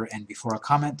whenever and before a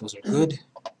comment, those are good.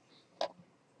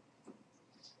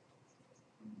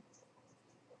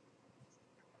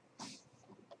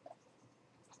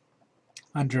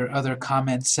 Under other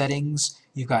comment settings,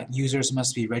 you've got users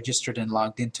must be registered and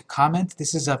logged in to comment.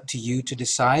 This is up to you to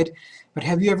decide. But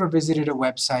have you ever visited a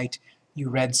website, you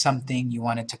read something, you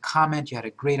wanted to comment, you had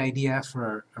a great idea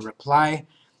for a reply,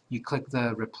 you click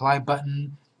the reply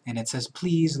button and it says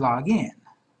please log in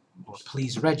or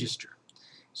please register.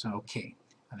 So okay,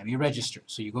 let me register.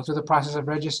 So you go through the process of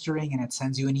registering and it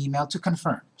sends you an email to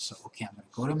confirm. So okay, I'm going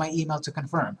to go to my email to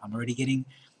confirm. I'm already getting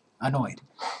annoyed.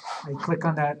 I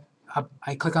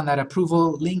click on that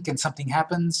approval link and something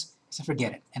happens, I say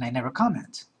forget it, and I never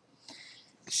comment.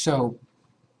 So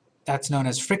that's known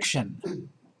as friction.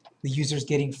 The user's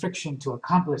getting friction to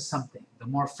accomplish something. The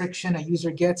more friction a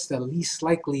user gets, the least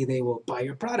likely they will buy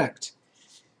your product.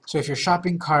 So if your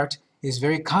shopping cart is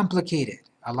very complicated,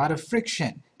 a lot of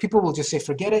friction, people will just say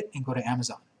forget it and go to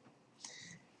Amazon.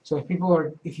 So if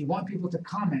you want people to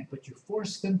comment, but you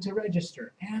force them to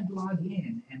register and log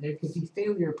in, and there could be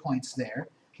failure points there,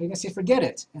 they're gonna say forget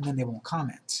it, and then they won't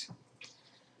comment.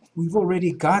 We've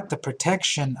already got the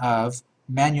protection of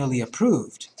manually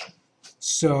approved.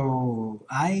 So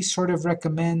I sort of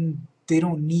recommend they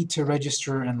don't need to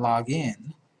register and log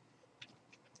in,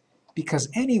 because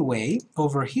anyway,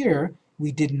 over here,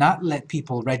 we did not let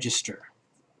people register.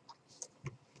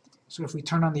 So if we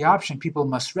turn on the option, people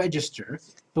must register,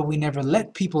 but we never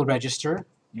let people register,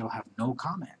 you'll have no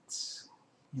comments.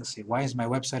 You'll say, why is my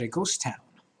website a ghost town?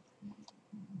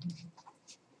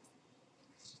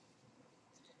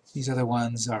 These other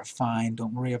ones are fine,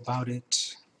 don't worry about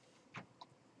it.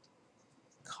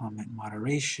 Comment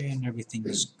moderation, everything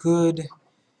is good.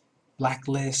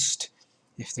 Blacklist,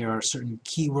 if there are certain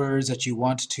keywords that you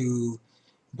want to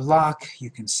block, you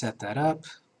can set that up.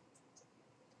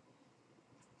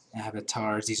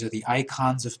 Avatars, these are the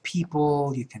icons of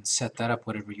people, you can set that up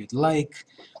whatever you'd like.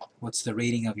 What's the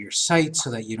rating of your site so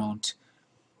that you don't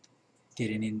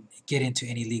get into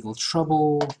any legal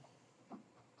trouble.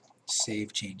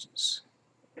 Save changes.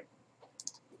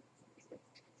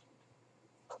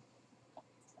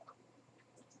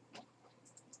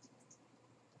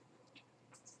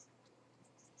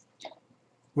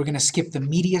 We're going to skip the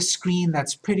media screen.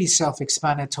 That's pretty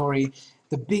self-explanatory.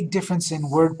 The big difference in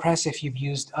WordPress, if you've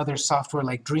used other software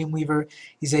like Dreamweaver,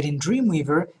 is that in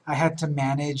Dreamweaver, I had to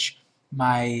manage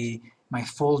my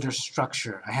folder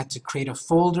structure. I had to create a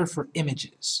folder for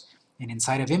images. And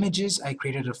inside of images, I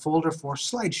created a folder for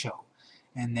slideshow.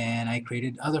 And then I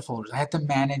created other folders. I had to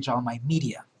manage all my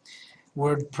media.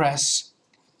 WordPress,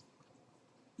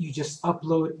 you just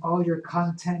upload all your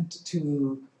content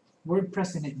to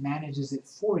WordPress and it manages it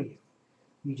for you.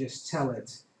 You just tell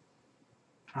it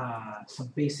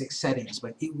some basic settings,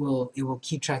 but it will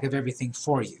keep track of everything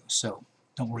for you. So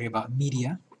don't worry about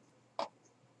media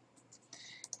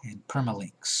and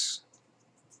permalinks.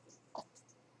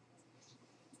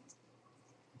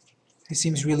 It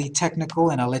seems really technical,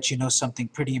 and I'll let you know something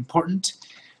pretty important.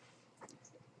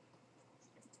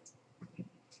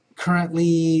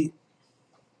 Currently,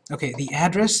 okay, the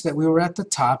address that we were at the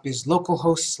top is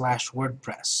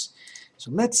localhost/WordPress.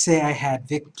 So let's say I had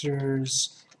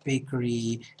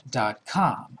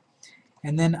victorsbakery.com,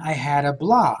 and then I had a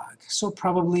blog. So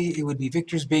probably it would be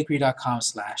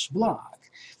victorsbakery.com/blog,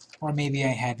 or maybe I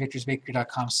had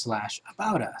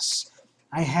victorsbakery.com/aboutus.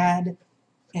 I had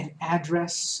an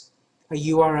address, a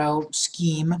URL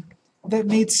scheme that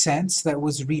made sense, that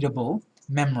was readable,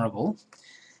 memorable.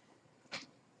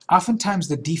 Oftentimes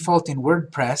the default in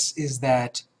WordPress is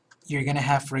that you're going to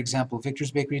have, for example,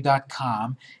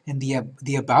 victorsbakery.com, and the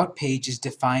About page is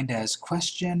defined as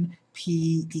question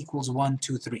P equals 1,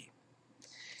 2, 3.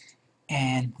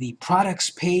 And the products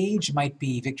page might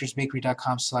be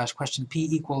victorsbakery.com/question P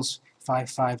equals 5,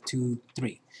 5, 2,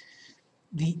 3.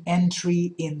 The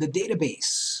entry in the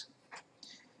database,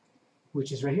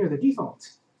 which is right here, the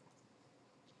default.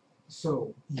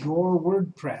 So your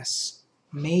WordPress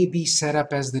may be set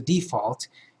up as the default,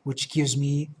 which gives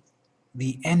me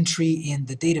the entry in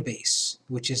the database,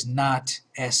 which is not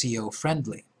SEO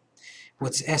friendly.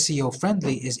 What's SEO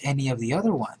friendly is any of the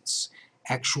other ones.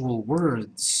 Actual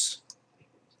words,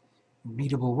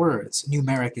 readable words.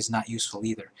 Numeric is not useful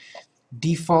either.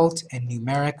 Default and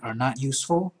numeric are not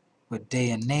useful, but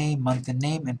day and name, month and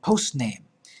name, and post name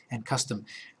and custom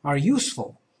are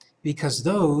useful because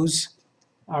those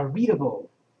are readable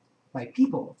by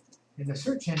people. And the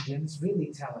search engines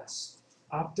really tell us,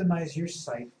 optimize your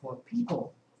site for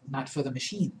people, not for the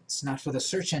machines, not for the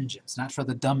search engines, not for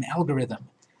the dumb algorithm,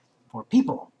 for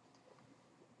people.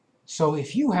 So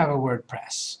if you have a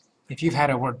WordPress, if you've had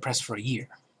a WordPress for a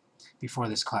year before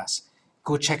this class,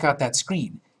 go check out that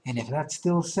screen. And if that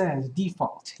still says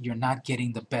default, you're not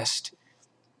getting the best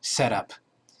setup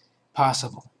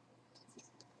possible.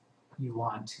 You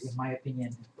want, in my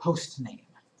opinion, post name.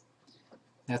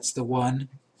 That's the one,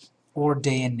 or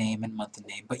day and name and month and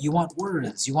name. But you want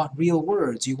words, you want real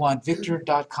words. You want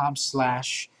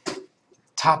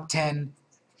victor.com/top10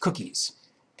 cookies,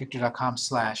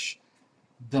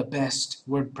 victor.com/the best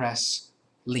WordPress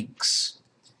links.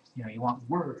 You know, you want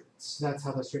words. That's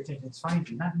how the search engines find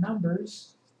you, not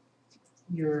numbers.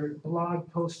 Your blog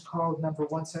post called number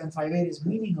 1758 is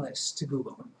meaningless to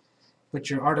Google. But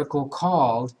your article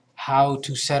called How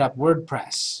to Set Up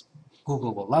WordPress,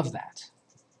 Google will love that.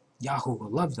 Yahoo will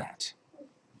love that.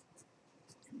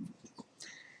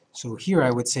 So here I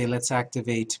would say let's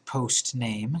activate post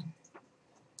name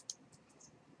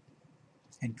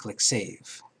and click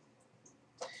Save.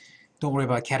 Don't worry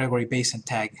about category base and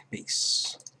tag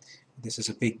base. This is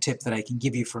a big tip that I can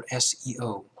give you for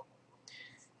SEO.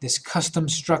 This custom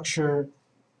structure,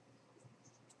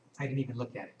 I didn't even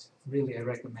look at it. Really, I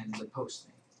recommend the post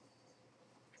name.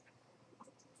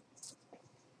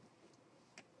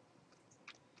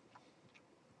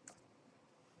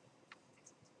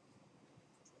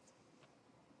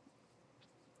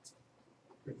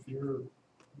 If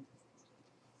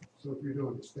you're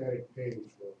doing a static page,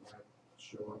 will that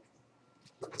show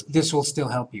up? This will still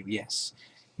help you, yes.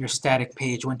 Your static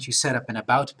page, once you set up an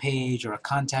about page or a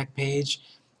contact page,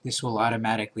 this will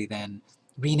automatically then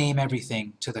rename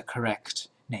everything to the correct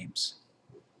names.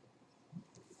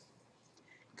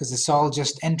 Because it's all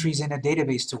just entries in a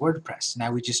database to WordPress.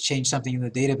 Now we just changed something in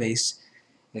the database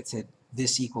that said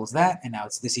this equals that, and now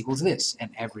it's this equals this,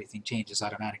 and everything changes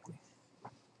automatically.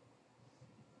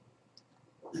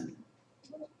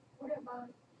 What about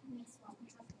this one,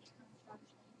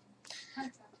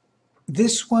 construction?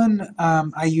 This one,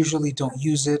 I usually don't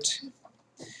use it.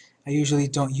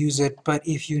 But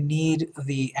if you need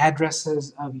the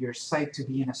addresses of your site to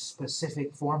be in a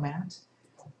specific format,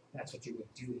 that's what you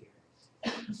would do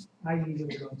here. I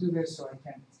usually don't do this, so I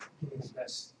can't give you the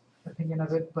best opinion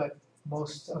of it, but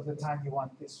most of the time you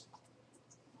want this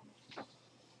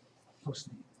post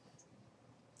name.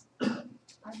 I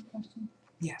have a question.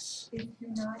 Yes. If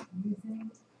you're not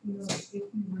using, if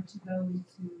you were to go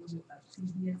into a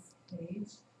previous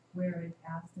page where it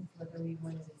asked us whether we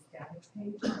wanted a static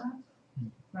page or not,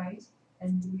 right?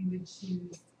 And we would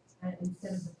choose,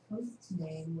 instead of the post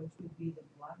name, which would be the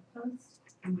blog post,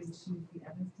 we would choose the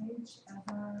other page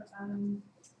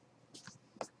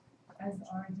as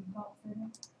our default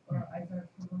setting, or as our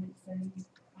permanent setting,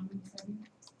 common setting.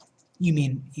 You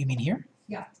mean here?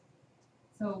 Yeah.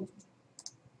 So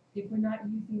if we're not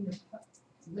using the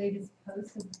latest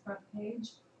post of the front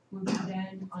page, would we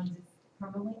then on this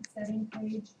permalink setting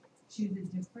page choose a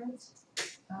different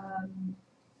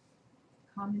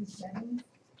common setting?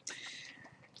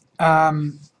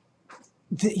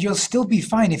 You'll still be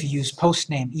fine if you use post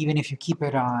name, even if you keep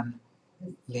it on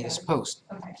latest post.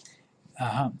 Okay.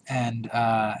 And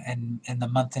the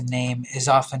month and name is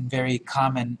often very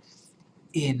common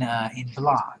in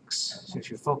blogs. So if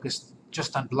you're focused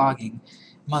just on blogging,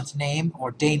 month name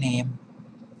or day name,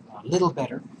 a little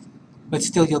better, but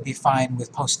still you'll be fine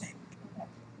with post name.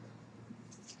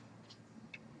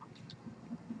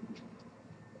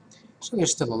 So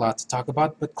there's still a lot to talk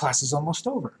about, but class is almost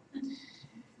over.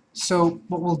 So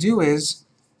what we'll do is,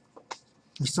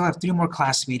 we still have 3 more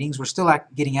class meetings. We're still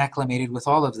getting acclimated with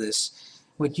all of this.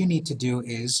 What you need to do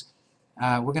is,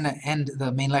 we're going to end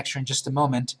the main lecture in just a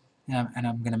moment, and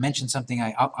I'm going to mention something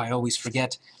I always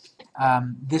forget.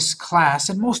 This class,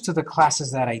 and most of the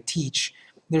classes that I teach,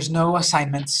 there's no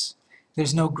assignments,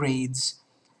 there's no grades.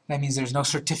 That means there's no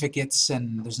certificates,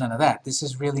 and there's none of that. This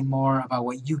is really more about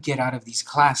what you get out of these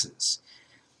classes.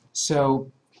 So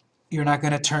you're not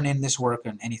going to turn in this work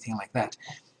or anything like that.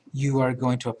 You are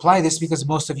going to apply this because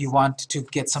most of you want to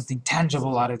get something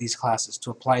tangible out of these classes, to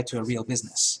apply to a real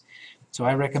business. So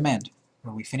I recommend,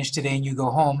 when we finish today and you go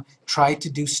home, try to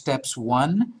do sheets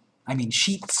 1,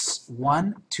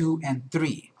 2, and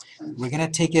 3. We're going to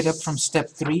take it up from step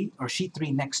 3, or sheet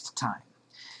 3 next time.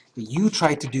 But you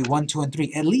try to do 1, 2, and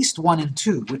 3, at least 1 and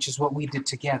 2, which is what we did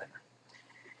together.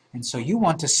 And so you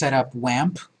want to set up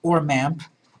WAMP or MAMP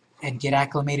and get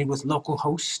acclimated with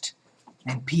localhost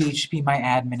and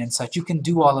PHPMyAdmin and such. You can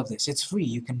do all of this. It's free.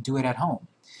 You can do it at home.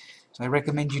 So I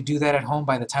recommend you do that at home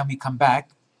by the time we come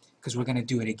back, because we're going to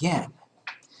do it again.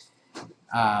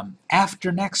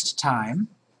 After next time,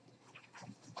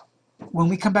 when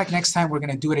we come back next time, we're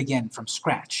going to do it again from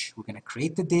scratch. We're going to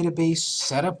create the database,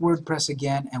 set up WordPress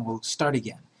again, and we'll start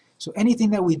again. So anything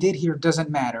that we did here doesn't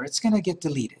matter. It's going to get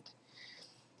deleted.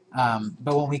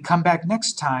 But when we come back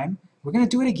next time, we're going to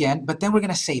do it again, but then we're going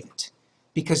to save it.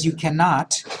 Because you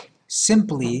cannot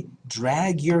simply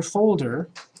drag your folder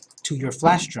to your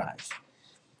flash drive.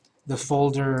 The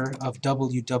folder of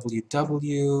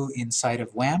www inside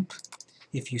of WAMP,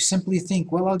 if you simply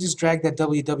think, well, I'll just drag that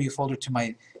www folder to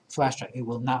my flash drive, it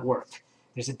will not work.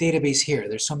 There's a database here.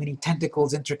 There's so many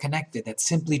tentacles interconnected that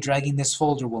simply dragging this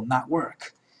folder will not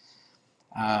work.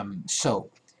 So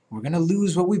we're going to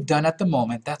lose what we've done at the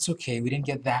moment. That's okay. We didn't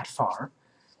get that far.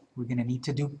 We're going to need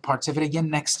to do parts of it again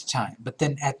next time. But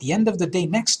then at the end of the day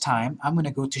next time, I'm going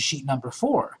to go to sheet number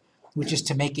 4, which is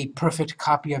to make a perfect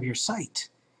copy of your site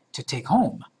to take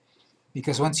home.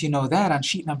 Because once you know that, on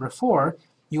sheet number 4,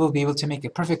 you will be able to make a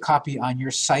perfect copy on your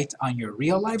site on your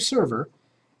real live server,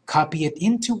 copy it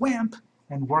into WAMP,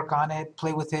 and work on it,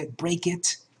 play with it, break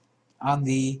it on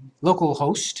the local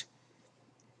host.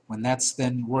 When that's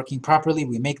then working properly,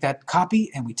 we make that copy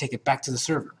and we take it back to the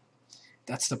server.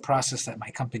 That's the process that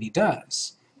my company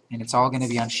does. And it's all going to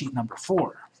be on sheet number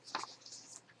 4.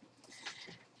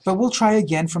 But we'll try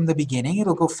again from the beginning.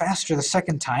 It'll go faster the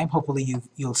second time. Hopefully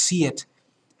you'll see it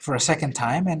for a second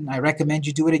time, and I recommend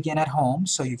you do it again at home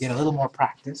so you get a little more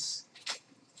practice.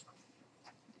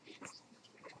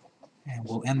 And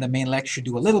we'll end the main lecture,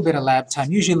 do a little bit of lab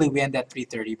time. Usually we end at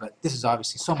 3:30, but this is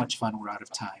obviously so much fun we're out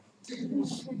of time.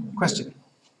 Question?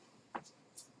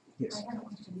 Yes. I have a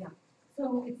question, yeah.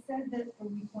 So it said that for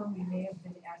week 1 we may have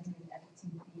been adding and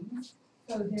editing themes.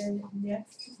 So then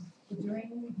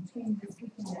between this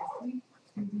week and next week,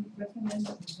 do you recommend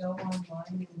that we go online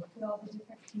and look at all the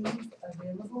different themes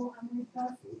available on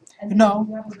WordPress? And then No. do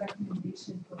you have a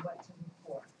recommendation for what to look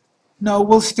for? No,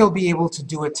 we'll still be able to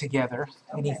do it together.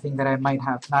 Okay. Anything that I might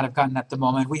not have gotten at the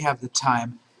moment, we have the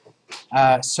time.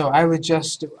 So I would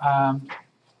just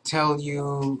tell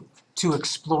you to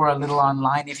explore a little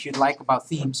online if you'd like about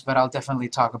themes, but I'll definitely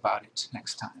talk about it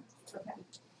next time.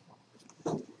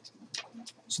 Okay.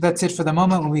 So that's it for the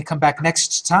moment. When we come back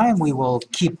next time, we will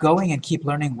keep going and keep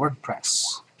learning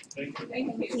WordPress. Thank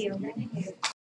you.